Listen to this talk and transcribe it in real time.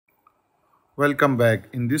Welcome back.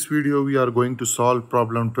 In this video, we are going to solve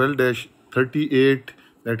problem 12-38,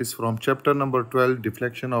 that is from chapter number 12,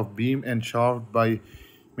 Deflection of Beam and Shaft by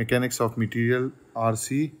Mechanics of Material,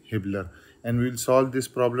 R.C. Hibbeler. And we will solve this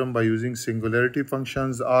problem by using singularity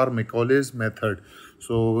functions or Macaulay's method.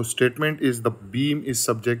 So, statement is the beam is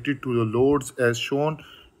subjected to the loads as shown.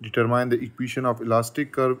 Determine the equation of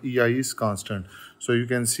elastic curve EI is constant. So, you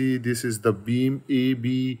can see this is the beam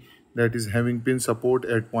AB that is having pin support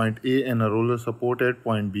at point A and a roller support at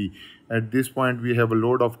point B. At this point we have a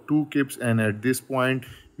load of 2 kips, and at this point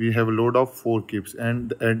we have a load of 4 kips,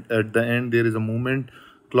 and at the end there is a movement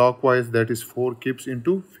clockwise that is 4 kips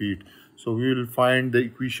into feet. So we will find the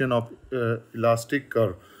equation of elastic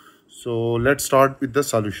curve. So let's start with the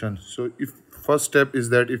solution. So if first step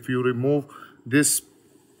is that if you remove this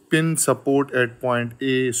pin support at point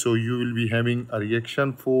A, so you will be having a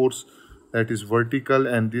reaction force that is vertical,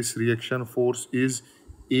 and this reaction force is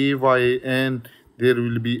AY, and there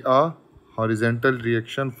will be a horizontal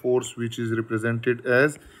reaction force which is represented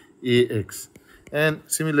as AX. And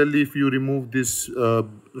similarly, if you remove this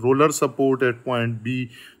roller support at point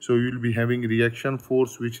B, so you will be having reaction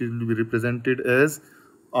force which will be represented as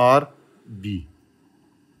RB.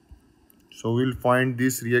 So we'll find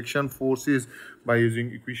these reaction forces by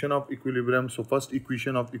using equation of equilibrium. So first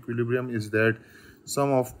equation of equilibrium is that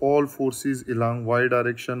sum of all forces along y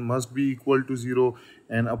direction must be equal to 0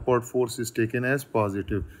 and upward force is taken as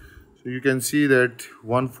positive. So you can see that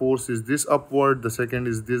one force is this upward, the second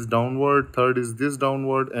is this downward, third is this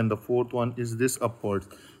downward, and the fourth one is this upward.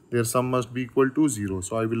 Their sum must be equal to 0.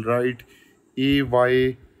 So I will write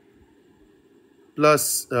AY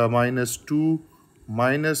plus minus 2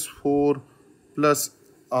 minus 4 plus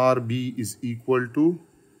RB is equal to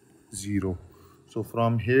 0. So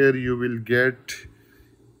from here you will get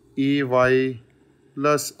AY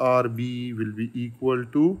plus RB will be equal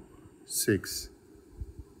to 6.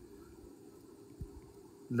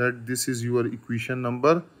 This is your equation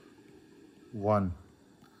number 1.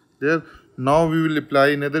 There. Now we will apply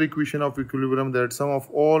another equation of equilibrium, that sum of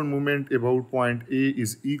all movement about point A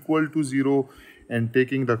is equal to 0 and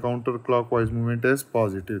taking the counterclockwise movement as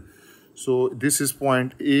positive. So this is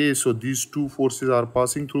point A, so these two forces are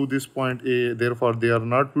passing through this point A, therefore they are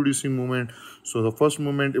not producing movement. So the first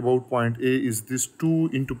movement about point A is this 2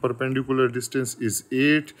 into perpendicular distance is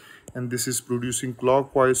 8, and this is producing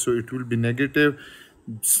clockwise, so it will be negative.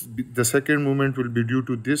 The second movement will be due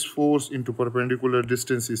to this force into perpendicular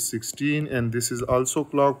distance is 16, and this is also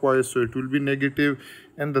clockwise, so it will be negative.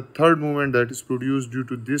 And the third movement that is produced due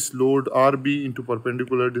to this load RB into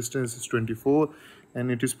perpendicular distance is 24, and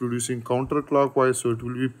it is producing counterclockwise, so it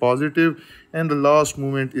will be positive. And the last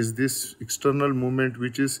movement is this external movement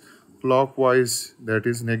which is clockwise, that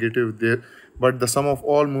is negative there, but the sum of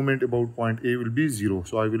all movement about point A will be 0.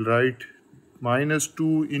 So I will write minus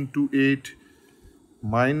 2 into 8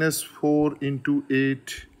 minus 4 into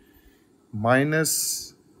 8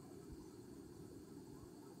 minus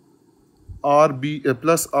RB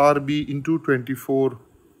plus RB into 24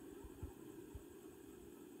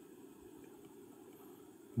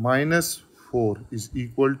 minus 4 is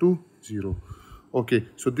equal to 0. Okay,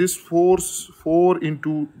 so this force 4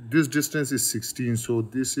 into this distance is 16, so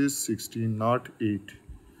this is 16, not 8.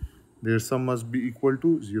 Their sum must be equal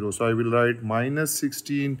to 0. So I will write minus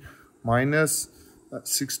 16 minus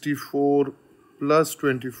 64 plus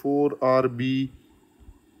 24 RB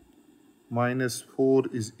minus 4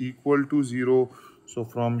 is equal to 0. So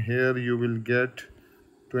from here you will get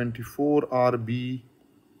 24 RB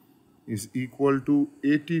is equal to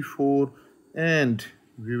 84, and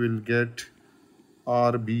we will get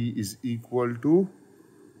RB is equal to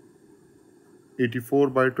 84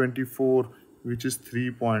 by 24, which is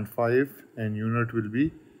 3.5, and unit will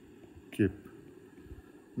be kip.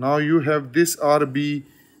 Now you have this RB,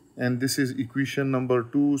 and this is equation number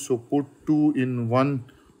 2. So put 2 in 1,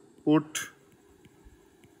 put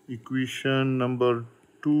equation number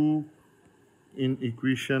 2 in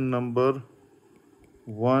equation number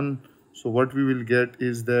 1. So what we will get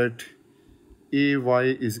is that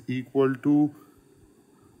AY is equal to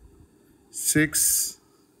 6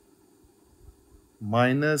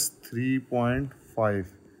 minus 3.5,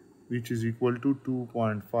 which is equal to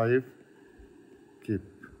 2.5 kip.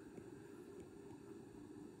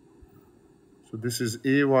 So this is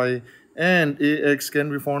AY, and AX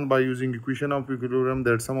can be found by using equation of equilibrium,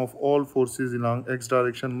 that sum of all forces along X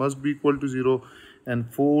direction must be equal to 0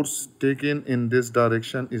 and force taken in this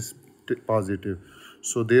direction is positive.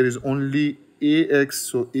 So there is only AX,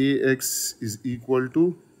 so AX is equal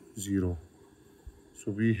to 0.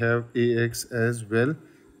 So we have AX as well.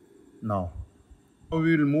 Now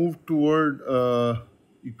we will move toward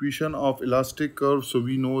equation of elastic curve. So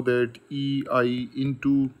we know that EI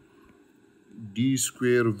into d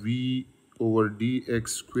square V over dx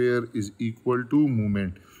square is equal to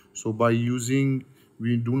moment. So by using,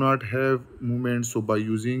 we do not have moment, so by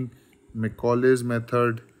using Macaulay's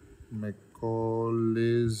method,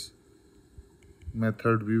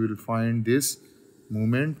 we will find this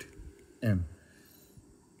moment m.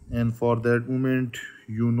 And for that moment,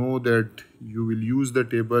 you know that you will use the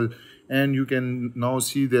table, and you can now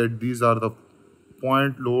see that these are the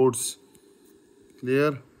point loads.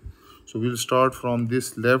 Clear? So we'll start from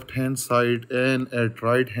this left hand side, and at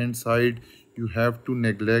right hand side you have to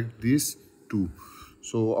neglect these two.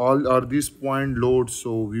 So all are these point loads.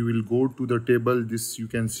 So we will go to the table. This you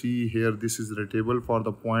can see here, this is the table for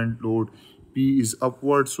the point load. P is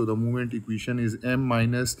upward, so the moment equation is m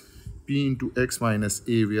minus p into x minus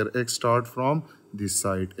a, where x start from this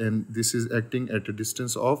side and this is acting at a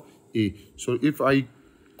distance of a. So if I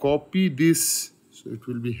copy this, so it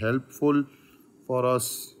will be helpful for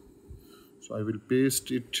us. So I will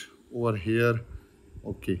paste it over here.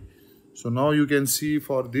 Okay, so now you can see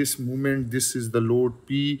for this moment, this is the load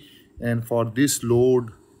P, and for this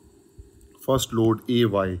load, first load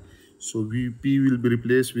AY, so P will be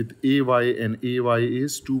replaced with AY, and AY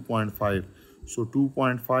is 2.5. So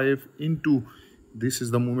 2.5 into, this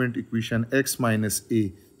is the moment equation, x minus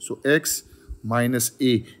A. So x minus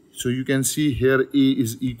A. So you can see here A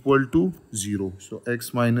is equal to 0. So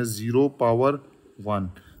x minus 0 power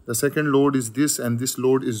 1. The second load is this, and this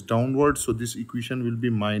load is downward, so this equation will be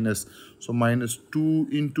minus. So minus 2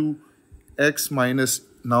 into x minus,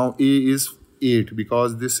 now A is 8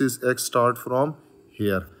 because this is x start from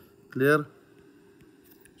here. Clear?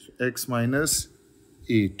 So x minus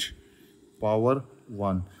 8 power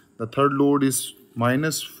 1. The third load is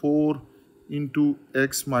minus 4 into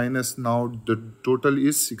x minus, now the total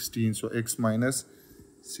is 16, so x minus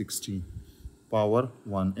 16 power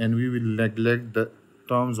 1, and we will neglect the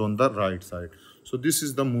terms on the right side. So this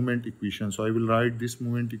is the moment equation. So I will write this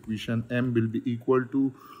moment equation. M will be equal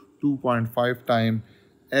to 2.5 times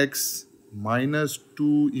x minus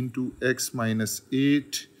 2 into x minus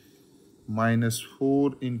 8 minus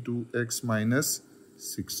 4 into x minus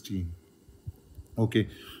 16. Okay,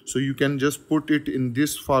 so you can just put it in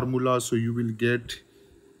this formula. So you will get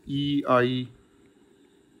EI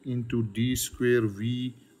into d square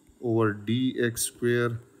V over dx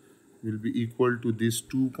square will be equal to this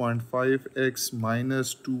 2.5x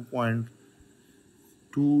minus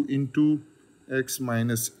 2.2 into x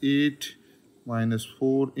minus 8 minus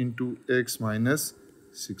 4 into x minus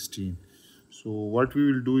 16. So what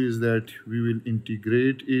we will do is that we will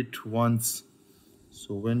integrate it once.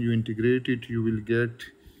 So when you integrate it, you will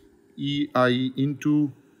get EI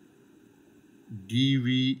into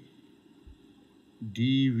dv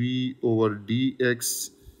over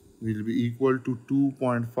dx will be equal to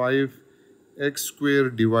 2.5 x square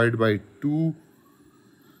divided by 2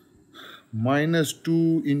 minus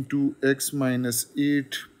 2 into x minus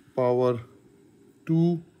 8 power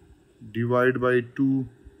 2 divided by 2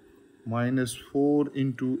 minus 4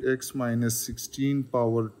 into x minus 16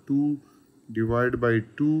 power 2 divided by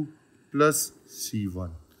 2 plus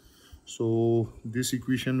C1. So this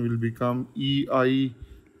equation will become EI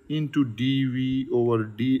into dv over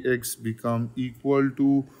dx become equal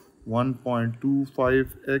to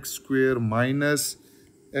 1.25 x square minus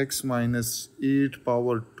x minus 8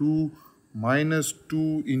 power 2 minus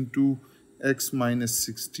 2 into x minus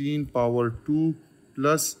 16 power 2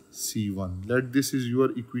 plus C1. Let this is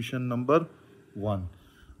your equation number 1.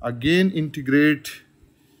 Again integrate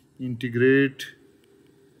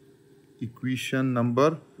equation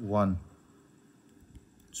number 1.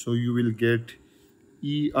 So you will get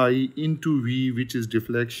EI into V, which is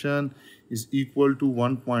deflection, is equal to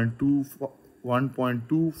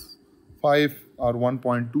 1.25 or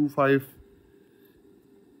 1.25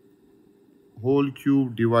 whole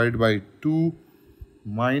cube divided by 2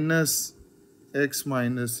 minus x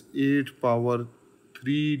minus 8 power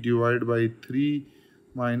 3 divided by 3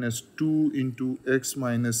 minus 2 into x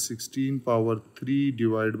minus 16 power 3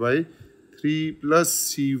 divided by 3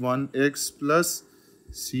 plus C1x plus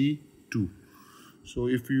C2. So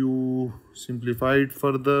if you simplify it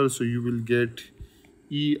further, so you will get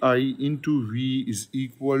EI into V is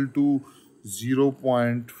equal to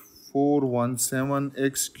 0.417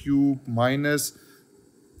 x cube minus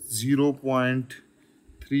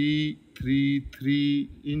 0.333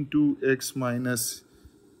 into x minus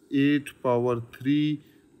 8 power 3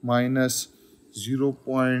 minus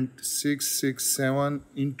 0.667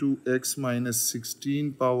 into x minus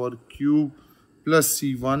 16 power cube plus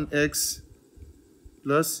C1x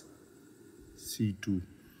plus C2.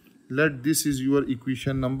 Let this is your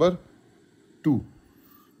equation number 2.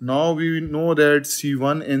 Now we know that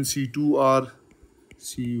C1 and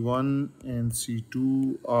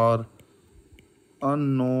C2 are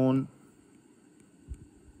unknown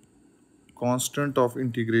constant of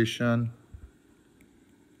integration,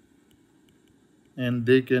 and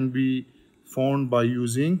they can be found by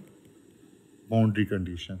using boundary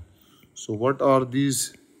condition. So what are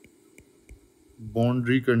these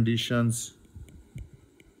boundary conditions?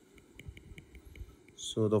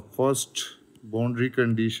 So the first boundary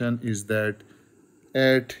condition is that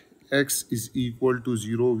at x is equal to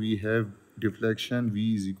 0, we have deflection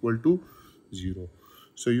v is equal to 0.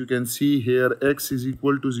 So you can see here x is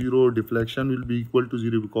equal to 0, deflection will be equal to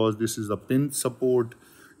 0 because this is the pin support.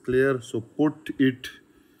 Clear? So put it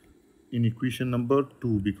in equation number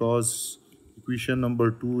 2 because equation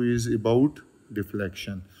number 2 is about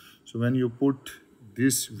deflection. So when you put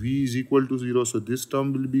this v is equal to 0, so this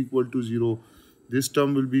term will be equal to 0, this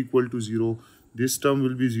term will be equal to 0, this term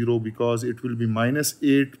will be 0 because it will be minus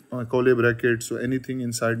 8 Macaulay bracket. So anything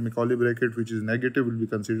inside Macaulay bracket which is negative will be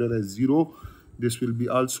considered as 0. This will be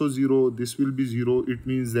also 0, this will be 0. It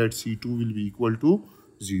means that C2 will be equal to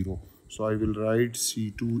 0. So I will write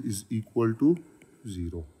C2 is equal to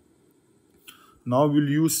 0. Now we'll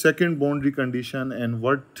use second boundary condition. And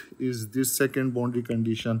what is this second boundary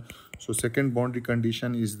condition? So second boundary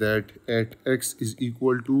condition is that at x is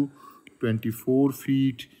equal to 24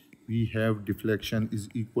 feet, we have deflection is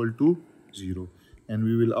equal to 0. And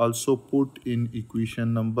we will also put in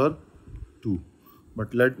equation number 2.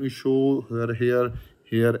 But let me show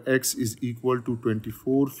here x is equal to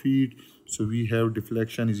 24 feet. So we have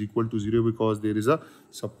deflection is equal to 0 because there is a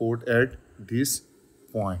support at this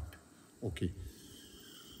point. Okay.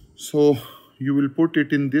 So you will put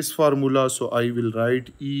it in this formula. So I will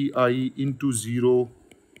write EI into 0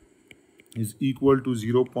 is equal to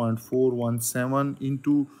 0.417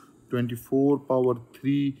 into 24 power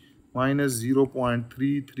 3 minus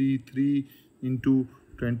 0.333 into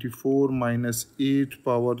 24 minus 8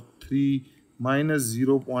 power 3 minus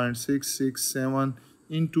 0.667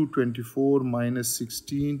 into 24 minus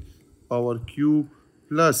 16 power cube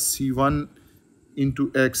plus C1 into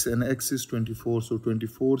x, and x is 24. So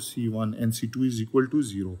 24 C1 and C2 is equal to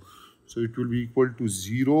 0. So it will be equal to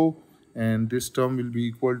 0 and this term will be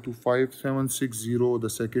equal to 5760. The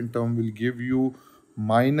second term will give you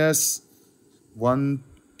minus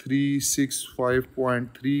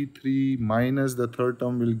 1365.33 minus the third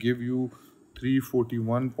term will give you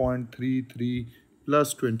 341.33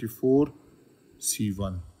 plus 24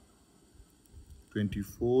 C1.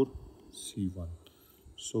 24 C1.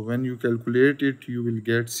 So when you calculate it, you will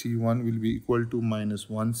get C1 will be equal to minus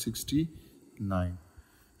 169.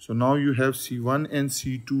 So now you have C1 and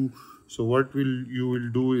C2. So what you will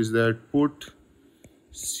do is that put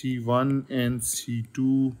C1 and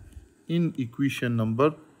C2 in equation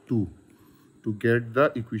number 2 to get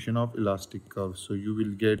the equation of elastic curve. So you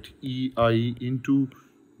will get EI into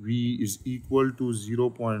V is equal to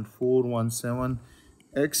 0.417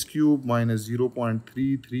 x cube minus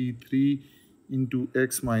 0.333 into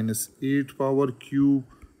x minus 8 power cube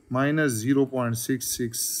minus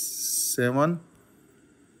 0.667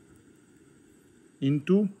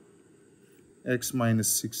 into x minus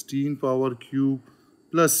 16 power cube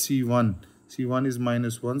plus C1. C1 is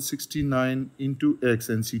minus 169 into x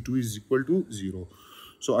and C2 is equal to 0.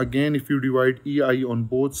 So again, if you divide EI on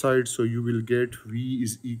both sides, so you will get V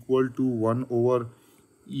is equal to 1 over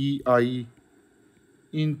EI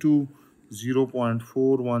into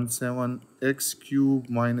 0.417 x cube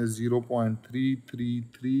minus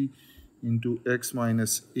 0.333 into x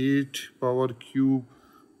minus 8 power cube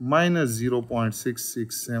minus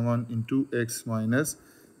 0.667 into x minus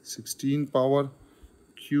 16 power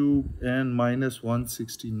cube and minus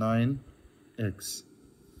 169x,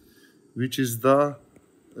 which is the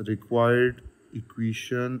required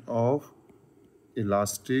equation of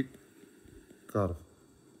elastic curve.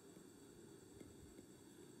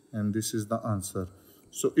 And this is the answer.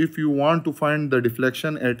 So if you want to find the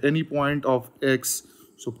deflection at any point of x,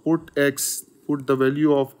 so put the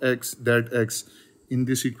value of x, that x in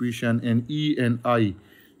this equation, and E and I.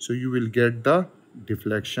 So you will get the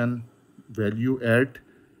deflection value at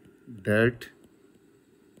that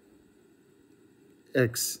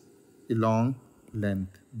x along the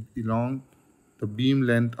beam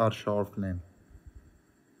length or shaft length.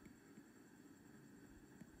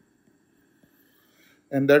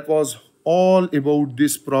 And that was all about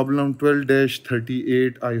this problem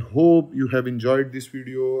 12-38. I hope you have enjoyed this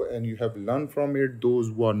video and you have learned from it. Those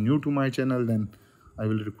who are new to my channel, then I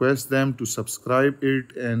will request them to subscribe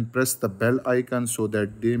it and press the bell icon so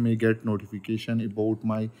that they may get notification about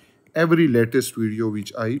my every latest video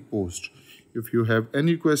which I post. If you have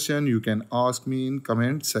any question, you can ask me in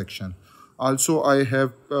comment section. Also, I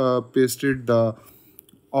have pasted the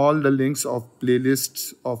all the links of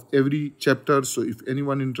playlists of every chapter, so if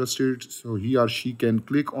anyone interested, so he or she can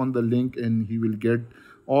click on the link and he will get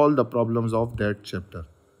all the problems of that chapter.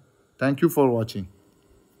 Thank you for watching.